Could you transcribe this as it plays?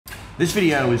This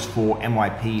video is for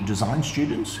MYP design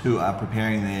students who are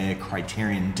preparing their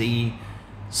Criterion D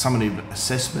summative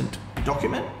assessment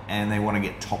document and they want to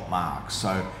get top marks.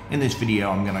 So in this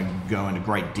video I'm going to go into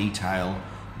great detail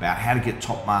about how to get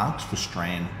top marks for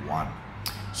Strand 1.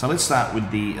 So let's start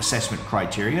with the assessment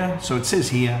criteria. So it says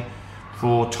here,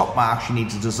 for top marks you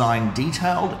need to design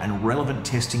detailed and relevant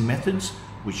testing methods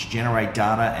which generate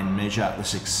data and measure the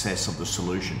success of the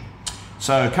solution.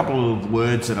 So a couple of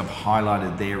words that I've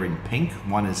highlighted there in pink.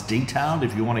 One is detailed.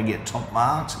 If you want to get top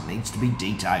marks, it needs to be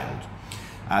detailed.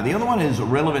 The other one is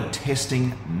relevant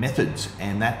testing methods,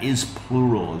 and that is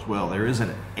plural as well. There is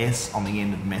an S on the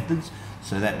end of methods,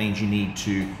 so that means you need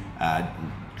to,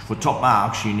 for top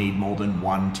marks, you need more than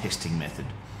one testing method.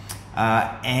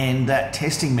 And that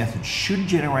testing method should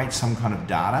generate some kind of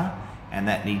data, and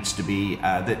that needs to be,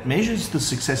 that measures the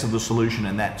success of the solution,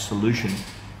 and that solution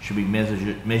should be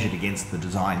measured against the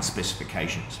design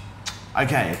specifications.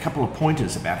 Okay, a couple of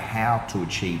pointers about how to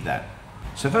achieve that.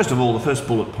 So first of all, the first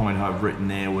bullet point I've written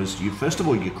there was first of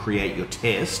all, you create your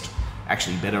test.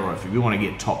 Actually, better off, if you want to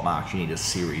get top marks, you need a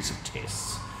series of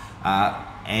tests.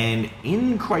 And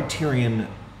in Criterion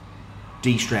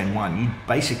D Strand 1, you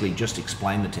basically just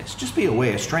explain the test. Just be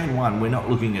aware, Strand 1, we're not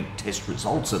looking at test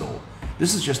results at all.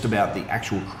 This is just about the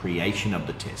actual creation of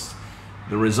the test.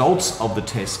 The results of the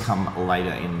test come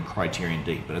later in Criterion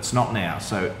D, but it's not now.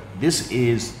 So this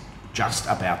is just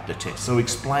about the test. So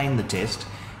explain the test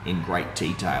in great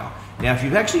detail. Now, if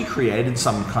you've actually created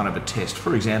some kind of a test,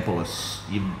 for example,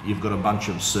 you've got a bunch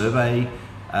of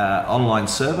online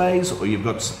surveys, or you've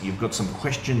got some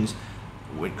questions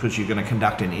because you're going to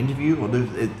conduct an interview, or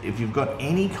if you've got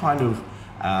any kind of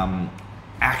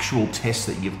actual test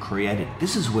that you've created,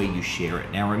 this is where you share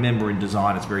it. Now remember, in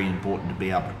design it's very important to be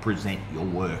able to present your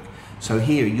work. So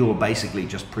here you're basically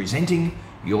just presenting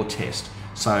your test.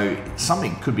 So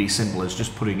something could be simple as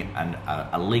just putting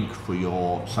a link for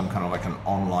some kind of like an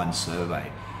online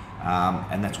survey,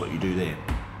 and that's what you do there.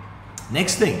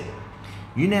 Next thing,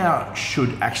 you now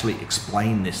should actually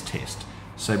explain this test.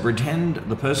 So pretend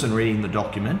the person reading the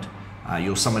document,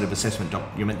 your summative assessment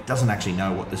document, doesn't actually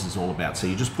know what this is all about. So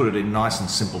you just put it in nice and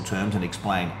simple terms and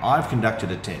explain, I've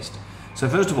conducted a test. So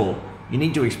first of all, you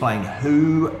need to explain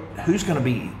who's going to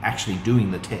be actually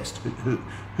doing the test.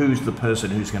 Who's the person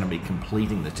who's going to be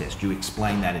completing the test? You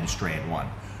explain that in Strand 1.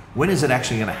 When is it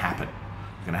actually going to happen?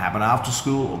 It's going to happen after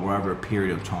school or over a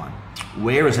period of time.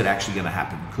 Where is it actually going to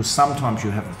happen? Because sometimes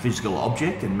you have a physical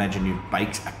object. Imagine you've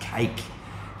baked a cake.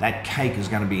 That cake is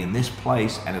going to be in this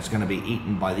place and it's going to be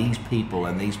eaten by these people,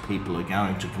 and these people are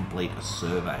going to complete a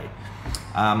survey.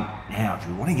 Now, if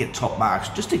you want to get top marks,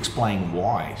 just explain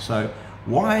why. So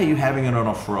why are you having it on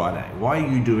a Friday? Why are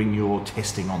you doing your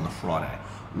testing on the Friday?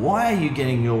 Why are you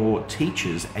getting your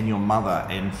teachers and your mother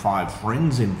and 5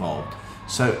 friends involved?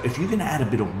 So if you can add a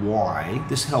bit of why,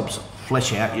 this helps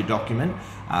flesh out your document,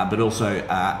 but also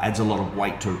adds a lot of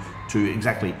weight to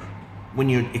exactly. When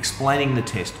you're explaining the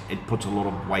test, it puts a lot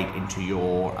of weight into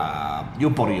your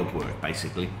body of work,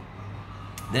 basically.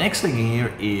 The next thing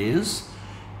here is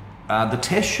the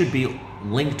test should be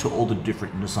linked to all the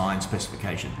different design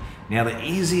specifications. Now, the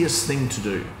easiest thing to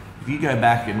do, if you go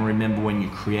back and remember when you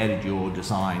created your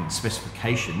design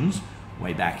specifications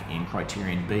way back in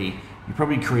Criterion B, you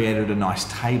probably created a nice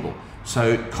table.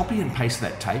 So copy and paste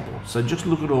that table. So just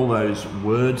look at all those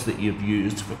words that you've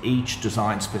used for each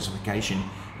design specification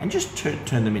and just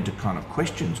turn them into kind of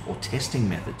questions or testing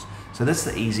methods. So that's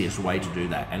the easiest way to do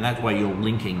that. And that way you're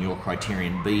linking your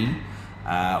Criterion B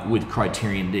with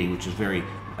Criterion D, which is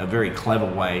a very clever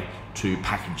way to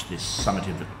package this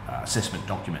summative assessment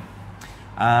document.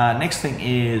 Next thing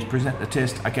is present the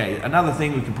test. Okay, another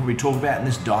thing we can probably talk about in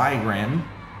this diagram,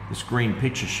 this green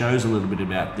picture shows a little bit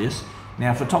about this.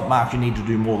 Now, for top marks, you need to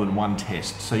do more than one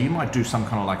test. So you might do some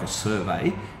kind of like a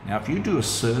survey. Now, if you do a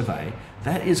survey,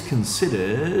 that is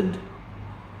considered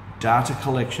data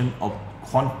collection of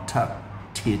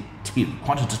quantitative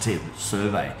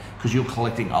survey, because you're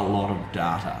collecting a lot of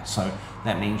data. So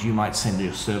that means you might send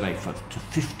a survey to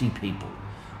 50 people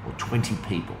or 20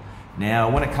 people. Now,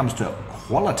 when it comes to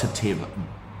qualitative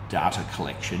data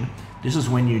collection, this is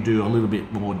when you do a little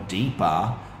bit more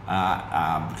deeper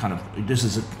this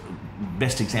is a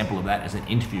best example of that is an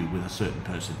interview with a certain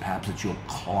person. Perhaps it's your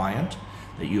client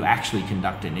that you actually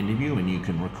conduct an interview, and you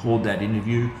can record that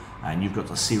interview, and you've got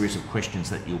a series of questions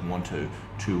that you want to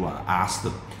ask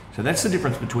them. So that's the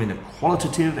difference between the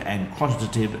qualitative and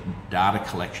quantitative data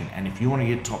collection. And if you want to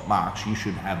get top marks, you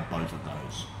should have both of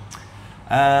those.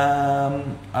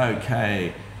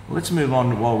 Okay, let's move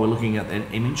on while we're looking at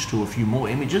that image to a few more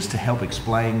images to help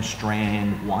explain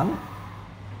Strand 1.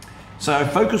 So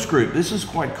focus group, this is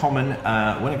quite common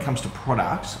when it comes to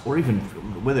products, or even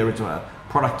whether it's a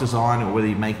product design or whether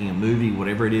you're making a movie,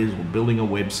 whatever it is, or building a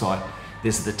website,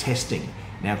 there's the testing.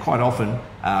 Now, quite often,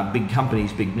 big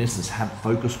companies, big businesses have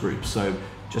focus groups. So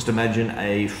just imagine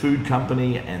a food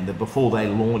company, and before they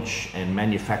launch and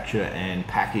manufacture and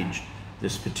package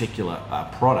this particular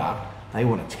product, they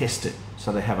want to test it.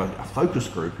 So they have a focus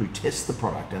group who tests the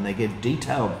product, and they get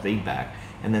detailed feedback,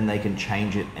 and then they can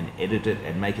change it and edit it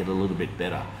and make it a little bit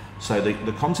better. So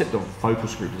the concept of a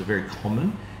focus group is very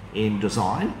common in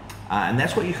design, and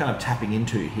that's what you're kind of tapping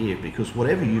into here, because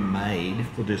whatever you made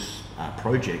for this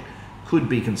project could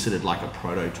be considered like a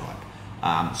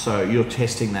prototype. So you're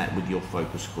testing that with your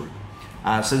focus group.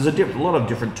 So there's a lot of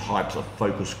different types of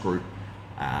focus group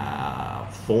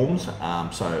forms,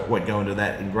 so I won't go into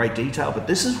that in great detail, but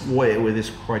this is where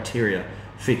this criteria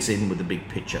fits in with the big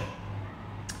picture.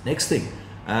 Next thing,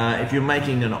 if you're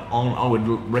making I would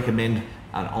recommend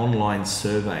an online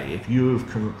survey. If you've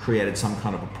created some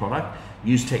kind of a product,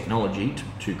 use technology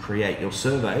to create your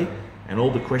survey, and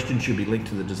all the questions should be linked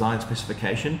to the design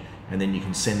specification, and then you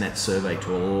can send that survey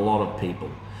to a lot of people.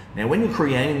 Now, when you're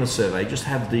creating the survey, just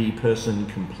have the person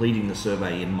completing the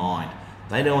survey in mind.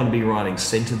 They don't want to be writing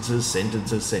sentences.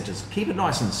 Keep it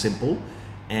nice and simple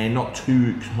and not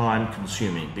too time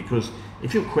consuming, because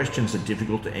if your questions are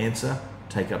difficult to answer,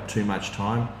 take up too much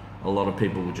time, a lot of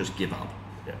people will just give up.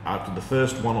 After the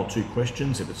first 1 or 2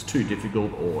 questions, if it's too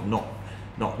difficult or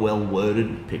not well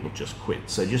worded, people just quit.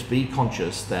 So just be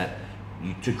conscious that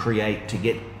to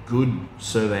get good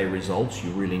survey results,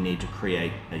 you really need to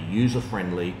create a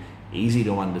user-friendly, easy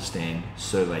to understand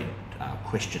survey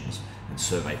questions and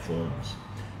survey forms.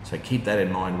 So keep that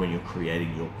in mind when you're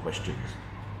creating your questions.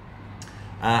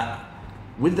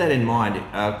 With that in mind,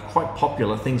 quite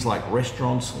popular things like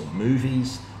restaurants or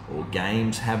movies or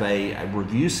games have a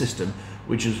review system,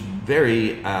 which is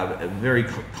very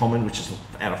common, which is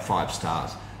out of 5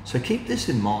 stars. So keep this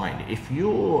in mind. If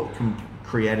you're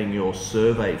creating your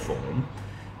survey form,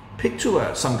 pick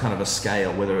to some kind of a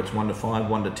scale, whether it's 1 to 5,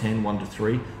 1 to 10, 1 to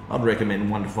 3. I'd recommend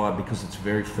 1 to 5 because it's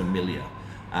very familiar.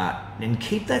 And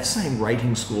keep that same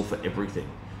rating score for everything,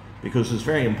 because it's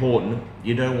very important.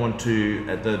 You don't want to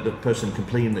the person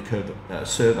completing the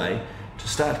survey to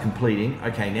start completing,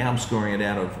 okay, now I'm scoring it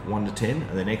out of 1 to 10,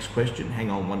 and the next question, hang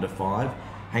on, 1 to 5,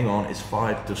 hang on,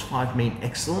 does 5 mean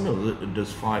excellent, or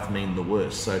does 5 mean the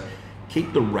worst? So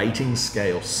keep the rating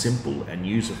scale simple and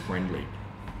user-friendly.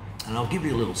 And I'll give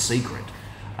you a little secret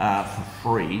for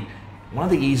free. One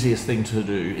of the easiest things to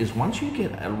do is, once you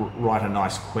write a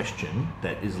nice question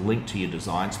that is linked to your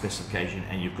design specification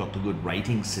and you've got the good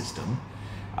rating system,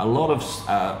 a lot of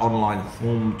online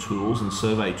form tools and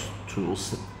survey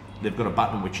tools, they've got a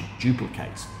button which it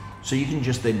duplicates. So you can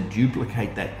just then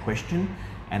duplicate that question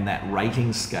and that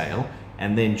rating scale,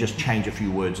 and then just change a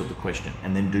few words of the question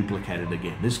and then duplicate it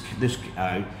again. This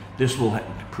will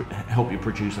help you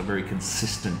produce a very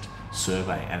consistent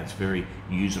survey, and it's very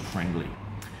user-friendly.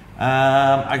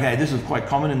 Okay, this is quite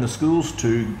common in the schools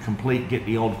to get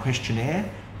the old questionnaire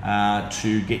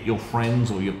to get your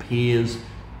friends or your peers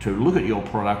to look at your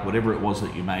product, whatever it was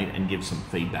that you made, and give some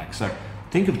feedback. So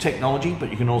think of technology,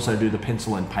 but you can also do the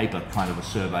pencil and paper kind of a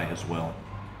survey as well.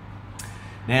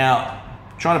 Now,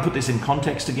 trying to put this in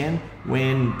context again,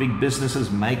 when big businesses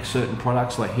make certain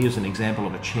products, like here's an example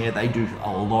of a chair, they do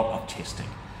a lot of testing.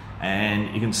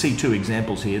 And you can see 2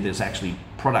 examples here. There's actually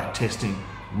product testing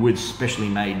with specially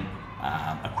made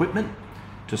equipment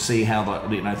to see how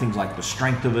things like the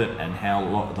strength of it and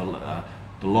how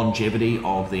the longevity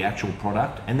of the actual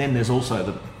product. And then there's also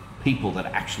the people that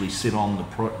actually sit on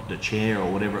the chair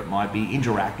or whatever it might be,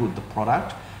 interact with the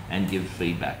product and give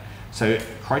feedback. So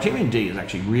Criterion D is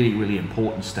actually really, really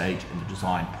important stage in the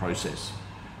design process.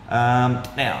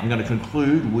 Now I'm going to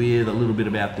conclude with a little bit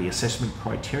about the assessment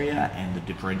criteria and the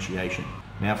differentiation.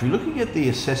 Now, if you're looking at the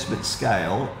assessment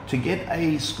scale, to get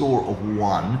a score of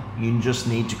 1, you just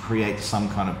need to create some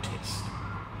kind of test.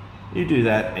 You do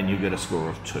that and you get a score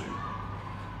of 2.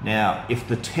 Now, if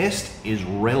the test is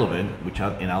relevant, which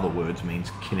in other words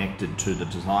means connected to the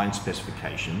design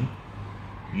specification,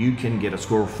 you can get a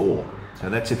score of 4. So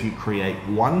that's if you create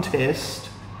 1 test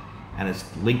and it's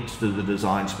linked to the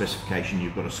design specification,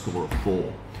 you've got a score of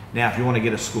 4. Now, if you want to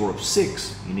get a score of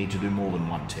 6, you need to do more than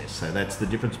 1 test. So that's the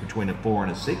difference between a 4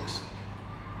 and a 6.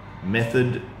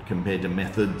 Method compared to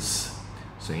methods.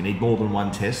 So you need more than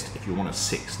 1 test if you want a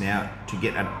 6. Now, to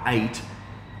get an 8,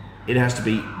 it has to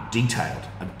be detailed,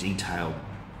 a detailed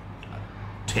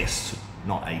test,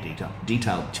 not a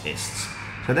detailed tests.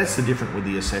 So that's the difference with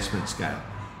the assessment scale.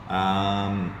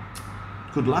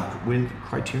 Good luck with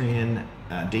Criterion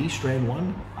D Strand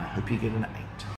 1. I hope you get an 8.